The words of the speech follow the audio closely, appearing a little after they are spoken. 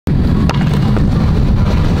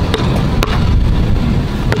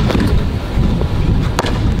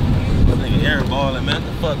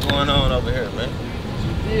going over here, man?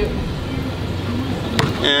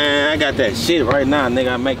 Man, I got that shit right now,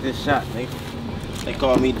 nigga. I make this shot, nigga. They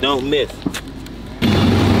call me Don't Miss.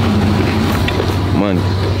 Money.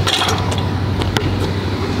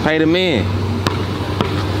 Pay the man.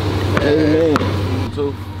 Pay the man.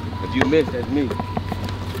 So, if you miss, that's me.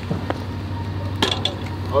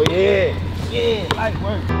 Oh yeah. Yeah, light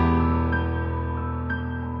work.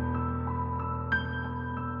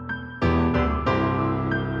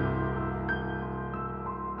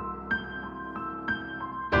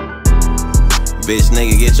 Bitch,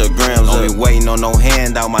 nigga, get your grams up. Don't be waiting on no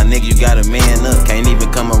handout, my nigga, you gotta man up. Can't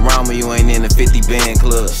even come around me, you ain't in the 50 band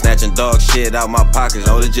club. Snatching dog shit out my pockets,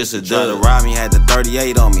 oh, it's just a dud. To rob me, had the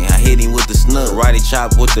 38 on me, I hit him with the snub. Righty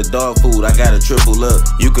chop with the dog food, I got a triple up.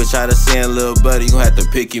 You could try to send little buddy, you gon' have to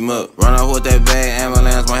pick him up. Run off with that bag,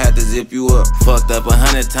 ambulance might have to zip you up. Fucked up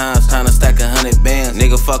 100 times, trying to stack 100 bands.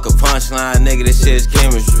 Nigga, fuck a punchline, nigga, this shit's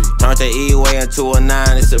chemistry. Turned the E-way into a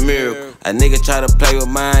 9, it's a miracle. A nigga try to play with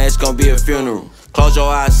mine, it's gon' be a funeral. Close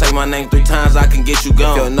your eyes, say my name 3 times, I can get you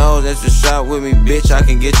gone. If your nose extra shot with me, bitch, I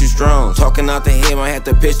can get you strong. Talking out the head, might have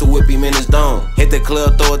to pistol whip him in his dome. Hit the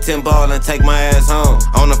club, throw a 10 ball and take my ass home.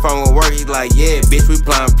 On the phone with work, he's like, yeah, bitch, we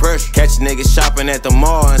applying pressure. Catch niggas shopping at the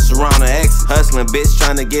mall and surround the exit. Hustling, bitch,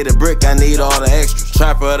 trying to get a brick, I need all the extras.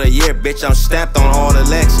 Trapper of the year, bitch, I'm stamped on all the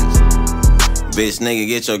elections. Bitch, nigga,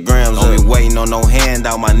 get your grams up. Don't be waiting on no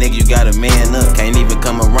handout, my nigga, you gotta man up. Can't even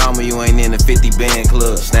come around me, you ain't in the 50 band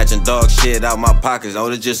club. Snatching dog shit out my pockets, oh,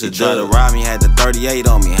 it's just a dud. To rob me, had the 38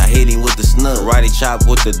 on me, I hit him with the snub. Righty chop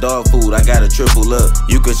with the dog food, I got a triple up.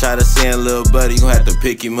 You could try to send little buddy, you gon' have to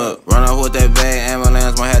pick him up. Run off with that bag,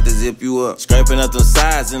 ambulance might have to zip you up. Scraping up them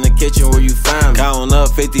sides in the kitchen where you find me. Counting up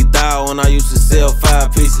 50,000 when I used to sell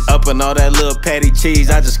 5 pieces. Up in all that little patty cheese,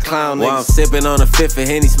 I just clown niggas. While I'm sipping on a fifth of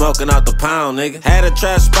Henny, smoking out the pound, nigga. Had a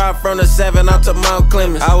trap spot from the 7 out to Mount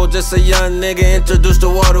Clemens. I was just a young nigga introduced to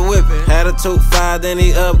water whipping. Had a 2.5, then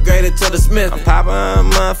he upgraded to the Smith. I'm popping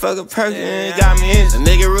on motherfucker Perkins, got me in. The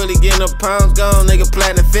nigga really getting the pounds gone, nigga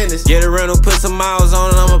platinum fitness. Get a rental, put some miles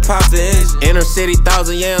on it, I'ma pop the engine. Inner city,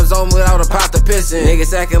 1,000 yams on me without a pot to piss in.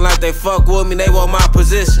 Niggas acting like they fuck with me, they want my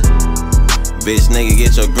position. Bitch, nigga,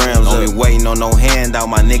 get your grams up. Don't be waiting on no handout,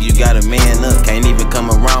 my nigga, you gotta man up. Can't even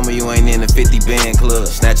come around me, you ain't in the 50 band club.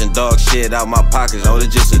 Snatching dog shit out my pockets, oh,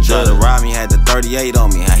 it's just a dud. To rob me, had the 38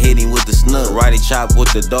 on me, I hit him with the snub. Righty chop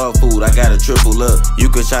with the dog food, I got a triple up. You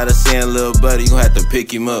could try to send little buddy, you gon' have to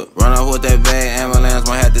pick him up. Run off with that bag, ambulance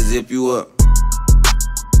might have to zip you up.